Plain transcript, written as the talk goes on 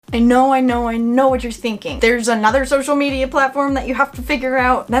I know what you're thinking. There's another social media platform that you have to figure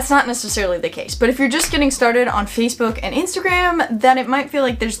out. That's not necessarily the case. But if you're just getting started on Facebook and Instagram, then it might feel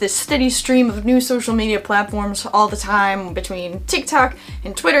like there's this steady stream of new social media platforms all the time between TikTok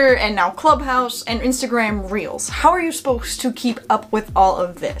and Twitter and now Clubhouse and Instagram Reels. How are you supposed to keep up with all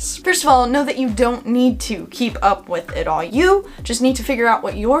of this? First of all, know that you don't need to keep up with it all. You just need to figure out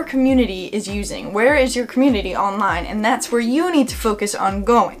what your community is using. Where is your community online? And that's where you need to focus on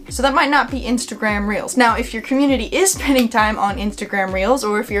going. So that might not be Instagram Reels. Now, if your community is spending time on Instagram Reels,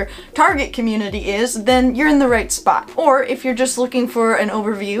 or if your target community is, then you're in the right spot. Or if you're just looking for an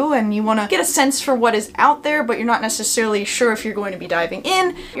overview and you want to get a sense for what is out there, but you're not necessarily sure if you're going to be diving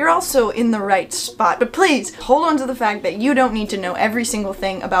in, you're also in the right spot. But please, hold on to the fact that you don't need to know every single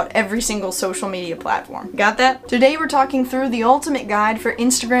thing about every single social media platform. Got that? Today we're talking through the ultimate guide for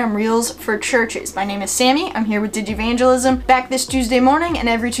Instagram Reels for churches. My name is Sammy. I'm here with Digivangelism, back this Tuesday morning and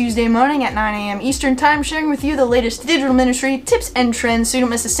every Tuesday morning at 9 a.m. Eastern Time, sharing with you the latest digital ministry tips and trends so you don't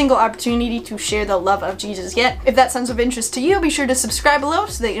miss a single opportunity to share the love of Jesus yet. If that sounds of interest to you, be sure to subscribe below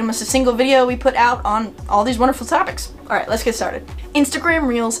so that you don't miss a single video we put out on all these wonderful topics. Alright, let's get started. Instagram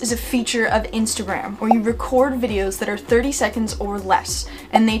Reels is a feature of Instagram where you record videos that are 30 seconds or less,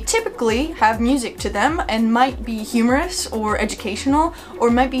 and they typically have music to them and might be humorous or educational, or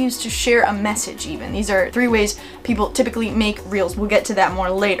might be used to share a message even. These are 3 ways people typically make Reels. We'll get to that more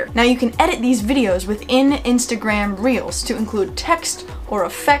later. Now you can edit these videos within Instagram Reels to include text or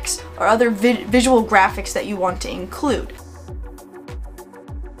effects or other visual graphics that you want to include.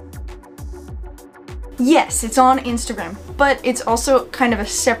 Yes, it's on Instagram, but it's also kind of a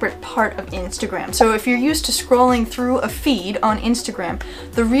separate part of Instagram. So if you're used to scrolling through a feed on Instagram,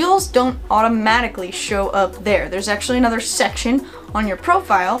 the Reels don't automatically show up there. There's actually another section on your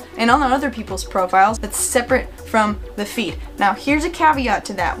profile and on other people's profiles that's separate from the feed. Now here's a caveat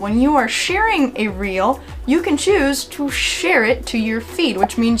to that. When you are sharing a Reel, you can choose to share it to your feed,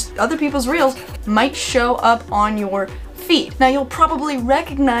 which means other people's Reels might show up on your feed. Now you'll probably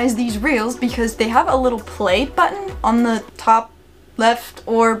recognize these Reels because they have a little play button on the top left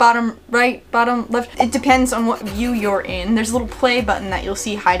or bottom right, bottom left. It depends on what view you're in. There's a little play button that you'll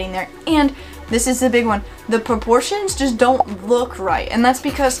see hiding there. And this is the big one. The proportions just don't look right, and that's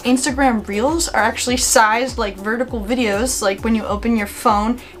because Instagram Reels are actually sized like vertical videos. Like when you open your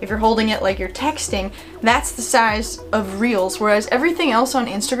phone, if you're holding it like you're texting, that's the size of Reels, whereas everything else on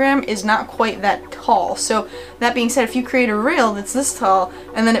Instagram is not quite that tall. So that being said, if you create a Reel that's this tall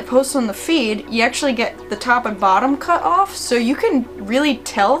and then it posts on the feed, you actually get the top and bottom cut off, so you can really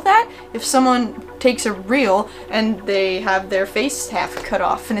tell that if someone takes a Reel and they have their face half cut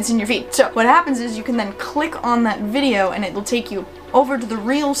off and it's in your feed. So what happens is you can then click on that video and it will take you over to the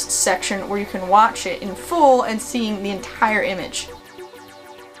Reels section where you can watch it in full and seeing the entire image.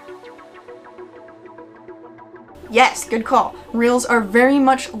 Yes, good call. Reels are very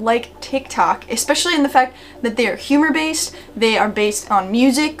much like TikTok, especially in the fact that they are humor-based, they are based on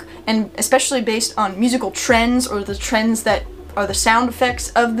music, and especially based on musical trends or the trends that are the sound effects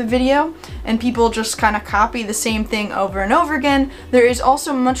of the video, and people just kind of copy the same thing over and over again. There is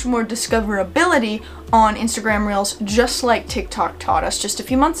also much more discoverability on Instagram Reels, just like TikTok taught us just a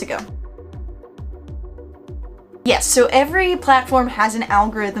few months ago. Yes, so every platform has an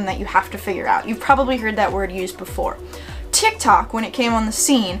algorithm that you have to figure out. You've probably heard that word used before. TikTok, when it came on the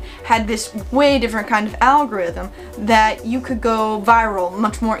scene, had this way different kind of algorithm that you could go viral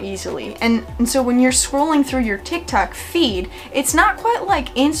much more easily. And so when you're scrolling through your TikTok feed, it's not quite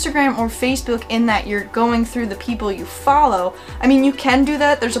like Instagram or Facebook in that you're going through the people you follow. I mean, you can do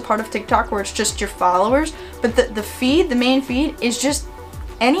that. There's a part of TikTok where it's just your followers, but the feed, the main feed, is just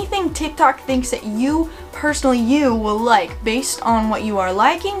anything TikTok thinks that you will like based on what you are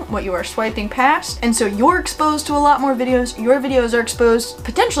liking, what you are swiping past. And so you're exposed to a lot more videos. Your videos are exposed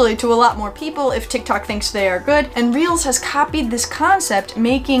potentially to a lot more people if TikTok thinks they are good. And Reels has copied this concept,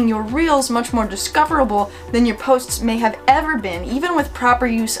 making your Reels much more discoverable than your posts may have ever been, even with proper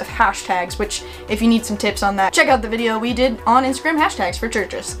use of hashtags, which if you need some tips on that, check out the video we did on Instagram hashtags for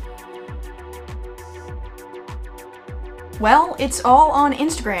churches. Well, it's all on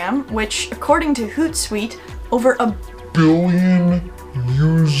Instagram, which, according to Hootsuite, over 1 billion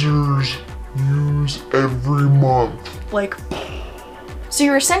users use every month. Like, so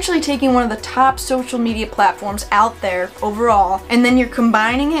you're essentially taking one of the top social media platforms out there overall, and then you're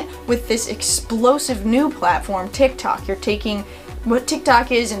combining it with this explosive new platform, TikTok. You're taking what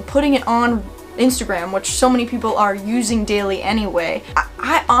TikTok is and putting it on Instagram, which so many people are using daily anyway.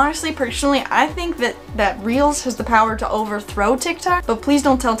 I honestly, personally, I think that Reels has the power to overthrow TikTok, but please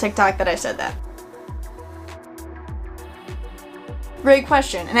don't tell TikTok that I said that. Great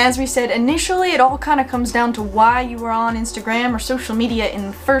question. And as we said initially, it all kind of comes down to why you were on Instagram or social media in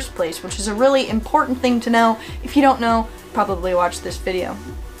the first place, which is a really important thing to know. If you don't know, probably watch this video.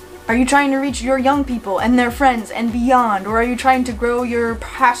 Are you trying to reach your young people and their friends and beyond? Or are you trying to grow your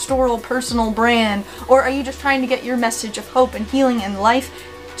pastoral personal brand? Or are you just trying to get your message of hope and healing and life,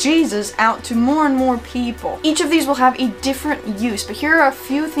 Jesus, out to more and more people? Each of these will have a different use, but here are a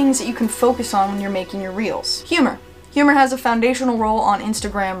few things that you can focus on when you're making your reels. Humor. Humor has a foundational role on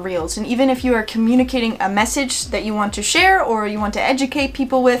Instagram Reels, and even if you are communicating a message that you want to share or you want to educate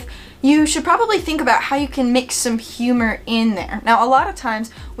people with, you should probably think about how you can mix some humor in there. Now, a lot of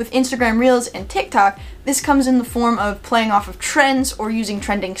times with Instagram Reels and TikTok, this comes in the form of playing off of trends or using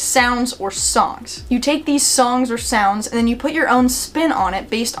trending sounds or songs. You take these songs or sounds and then you put your own spin on it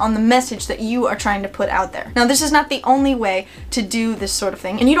based on the message that you are trying to put out there. Now, this is not the only way to do this sort of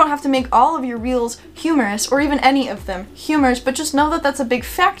thing, and you don't have to make all of your Reels humorous or even any of them humorous, but just know that that's a big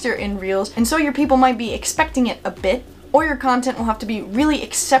factor in Reels, and so your people might be expecting it a bit, or your content will have to be really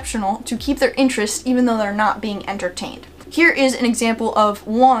exceptional to keep their interest even though they're not being entertained. Here is an example of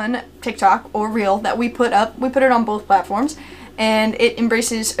one TikTok or Reel that we put up. We put it on both platforms, and it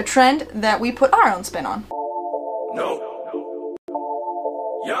embraces a trend that we put our own spin on. No.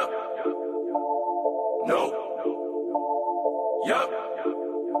 Yup. No. Yup.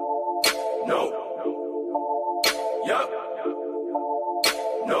 No. Yup.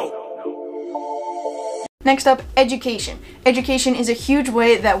 No. Next up, education. Education is a huge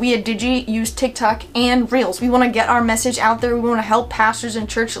way that we at Digi use TikTok and Reels. We want to get our message out there. We want to help pastors and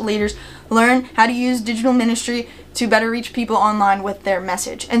church leaders learn how to use digital ministry to better reach people online with their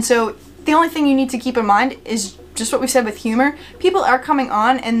message. And so the only thing you need to keep in mind is just what we said with humor. People are coming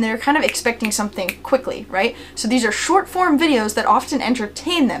on and they're kind of expecting something quickly, right? So these are short form videos that often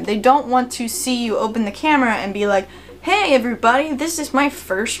entertain them. They don't want to see you open the camera and be like, hey everybody, this is my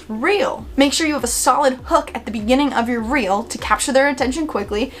first reel. Make sure you have a solid hook at the beginning of your reel to capture their attention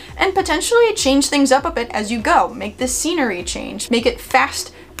quickly and potentially change things up a bit as you go. Make the scenery change. Make it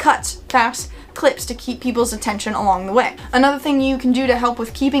fast cuts, fast clips to keep people's attention along the way. Another thing you can do to help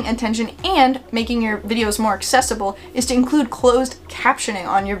with keeping attention and making your videos more accessible is to include closed captioning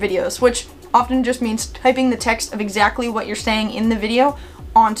on your videos, which often just means typing the text of exactly what you're saying in the video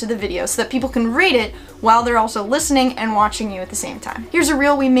onto the video so that people can read it while they're also listening and watching you at the same time. Here's a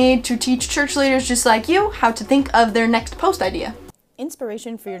reel we made to teach church leaders just like you how to think of their next post idea.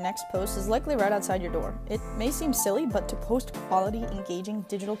 Inspiration for your next post is likely right outside your door. It may seem silly, but to post quality, engaging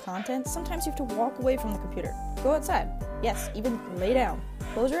digital content, sometimes you have to walk away from the computer. Go outside. Yes, even lay down.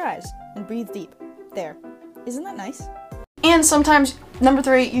 Close your eyes and breathe deep. There. Isn't that nice? And sometimes, number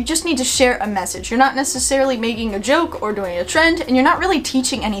 3, you just need to share a message. You're not necessarily making a joke or doing a trend, and you're not really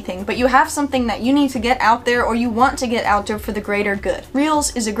teaching anything, but you have something that you need to get out there or you want to get out there for the greater good.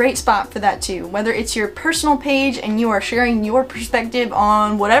 Reels is a great spot for that too. Whether it's your personal page and you are sharing your perspective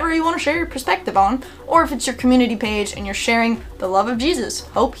on whatever you want to share your perspective on, or if it's your community page and you're sharing the love of Jesus,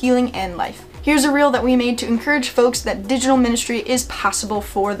 hope, healing, and life. Here's a reel that we made to encourage folks that digital ministry is possible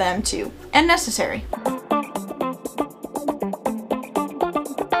for them too, and necessary.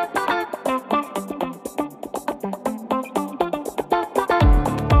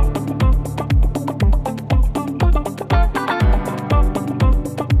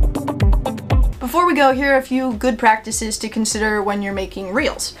 Before we go, here are a few good practices to consider when you're making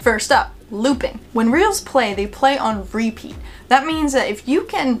reels. First up, looping. When reels play, they play on repeat. That means that if you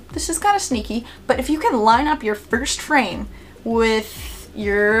can, this is kind of sneaky, but if you can line up your first frame with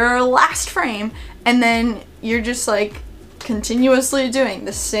your last frame and then you're just like continuously doing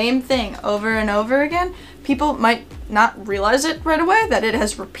the same thing over and over again, people might not realize it right away that it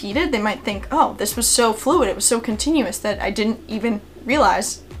has repeated. They might think, oh, this was so fluid, it was so continuous that I didn't even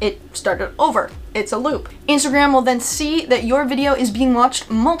realize it started over. It's a loop. Instagram will then see that your video is being watched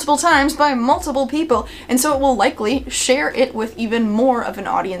multiple times by multiple people, and so it will likely share it with even more of an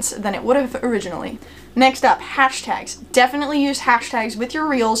audience than it would have originally. Next up, hashtags. Definitely use hashtags with your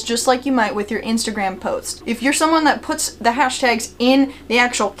reels just like you might with your Instagram post. If you're someone that puts the hashtags in the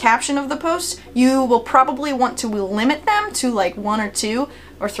actual caption of the post, you will probably want to limit them to like 1 or 2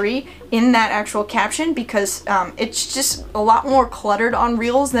 or 3 in that actual caption because it's just a lot more cluttered on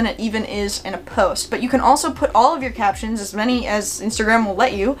reels than it even is in a post. But you can also put all of your captions, as many as Instagram will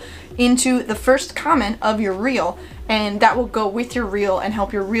let you, into the first comment of your reel, and that will go with your reel and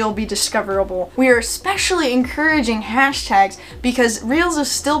help your reel be discoverable. We are especially encouraging hashtags because reels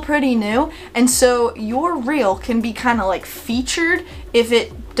is still pretty new, and so your reel can be kind of like featured if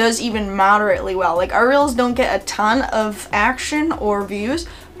it does even moderately well. Like, our reels don't get a ton of action or views,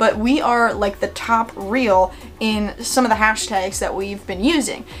 but we are like the top reel in some of the hashtags that we've been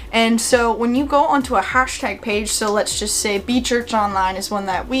using. And so when you go onto a hashtag page, so let's just say Be Church Online is one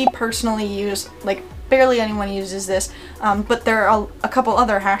that we personally use, like barely anyone uses this, but there are a couple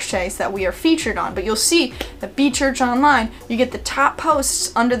other hashtags that we are featured on. But you'll see that Be Church Online, you get the top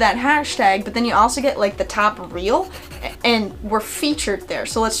posts under that hashtag, but then you also get like the top reel, and we're featured there.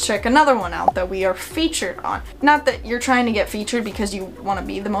 So let's check another one out that we are featured on. Not that you're trying to get featured because you want to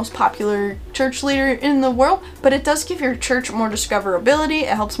be the most popular church leader in the world, but it does give your church more discoverability. It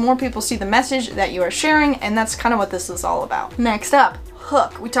helps more people see the message that you are sharing, and that's kind of what this is all about. Next up,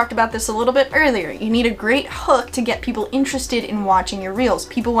 hook. We talked about this a little bit earlier. You need a great hook to get people interested in watching your reels.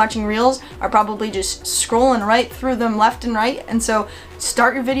 People watching reels are probably just scrolling right through them left and right, and so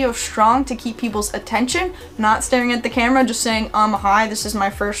start your video strong to keep people's attention, not staring at the camera just saying, hi, this is my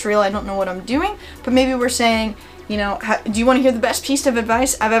first reel, I don't know what I'm doing, but maybe we're saying, you know, do you want to hear the best piece of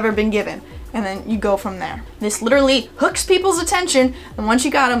advice I've ever been given? And then you go from there. This literally hooks people's attention, and once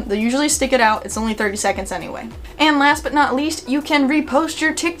you got them, they'll usually stick it out. It's only 30 seconds anyway. And last but not least, you can repost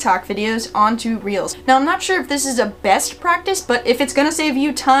your TikTok videos onto Reels. Now, I'm not sure if this is a best practice, but if it's gonna save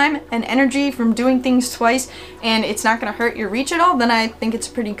you time and energy from doing things twice, and it's not gonna hurt your reach at all, then I think it's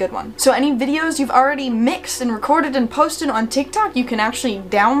a pretty good one. So any videos you've already mixed and recorded and posted on TikTok, you can actually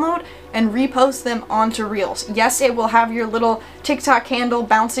download and repost them onto Reels. Yes, it will have your little TikTok handle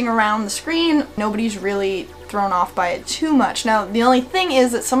bouncing around the screen. Nobody's really thrown off by it too much. Now, the only thing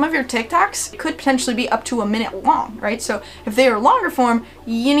is that some of your TikToks could potentially be up to a minute long, right? So if they are longer form,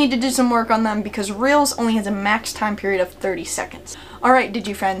 you need to do some work on them because Reels only has a max time period of 30 seconds. All right,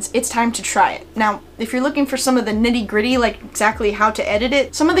 DigiFriends, it's time to try it. Now, if you're looking for some of the nitty gritty, like exactly how to edit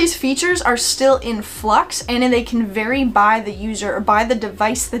it, some of these features are still in flux and they can vary by the user or by the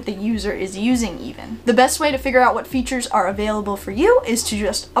device that the user is using even. The best way to figure out what features are available for you is to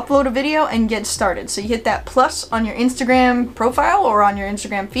just upload a video and get started. So you hit that plus on your Instagram profile or on your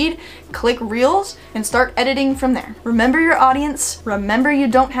Instagram feed, click Reels, and start editing from there. Remember your audience, remember you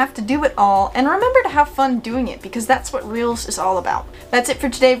don't have to do it all, and remember to have fun doing it because that's what Reels is all about. That's it for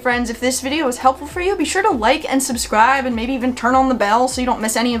today, friends. If this video was helpful for you, be sure to like and subscribe and maybe even turn on the bell so you don't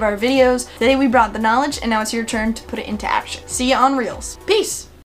miss any of our videos. Today we brought the knowledge and now it's your turn to put it into action. See ya on Reels. Peace!